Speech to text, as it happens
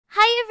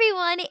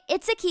everyone,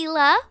 it's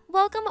Akeila.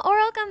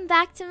 Welcome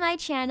back to my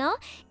channel,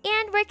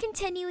 and we're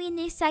continuing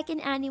the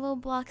second annual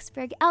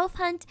Bloxburg elf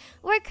hunt.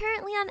 We're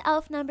currently on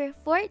elf number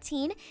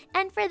 14,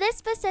 and for this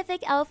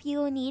specific elf, you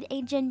will need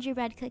a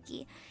gingerbread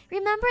cookie.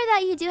 Remember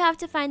that you do have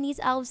to find these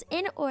elves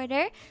in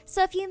order,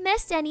 so if you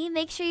missed any,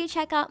 make sure you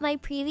check out my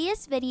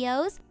previous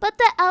videos. But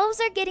the elves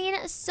are getting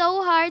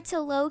so hard to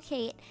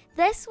locate.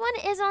 This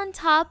one is on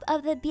top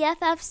of the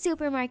BFF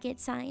supermarket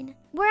sign.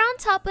 We're on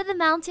top of the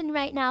mountain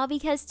right now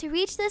because to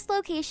reach this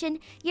location,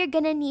 you're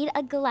gonna need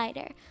a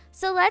glider.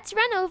 So let's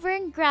run over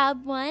and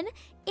grab one.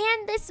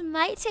 And this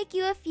might take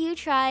you a few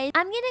tries.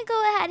 I'm gonna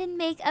go ahead and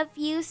make a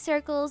few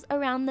circles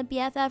around the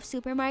BFF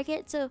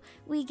supermarket so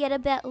we get a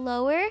bit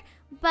lower,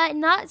 but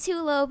not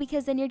too low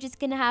because then you're just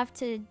gonna have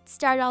to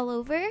start all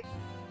over.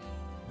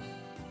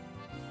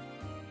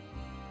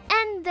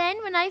 And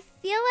then when I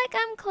feel like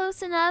I'm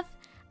close enough,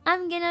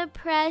 I'm gonna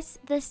press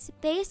the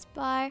space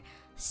bar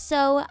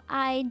so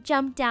I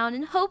jump down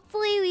and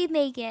hopefully we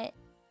make it.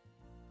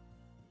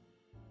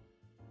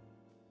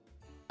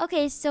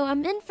 Okay, so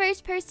I'm in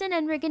first person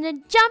and we're gonna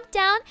jump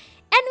down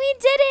and we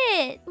did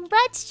it!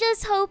 Let's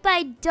just hope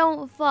I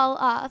don't fall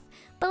off.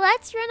 But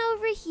let's run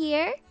over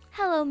here.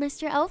 Hello,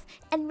 Mr. Elf.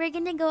 And we're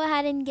gonna go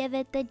ahead and give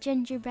it the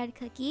gingerbread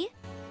cookie.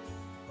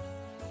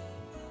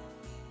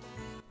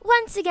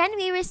 Once again,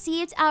 we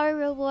received our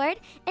reward,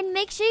 and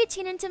make sure you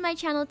tune into my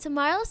channel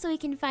tomorrow so we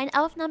can find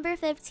elf number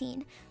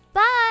 15.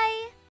 Bye!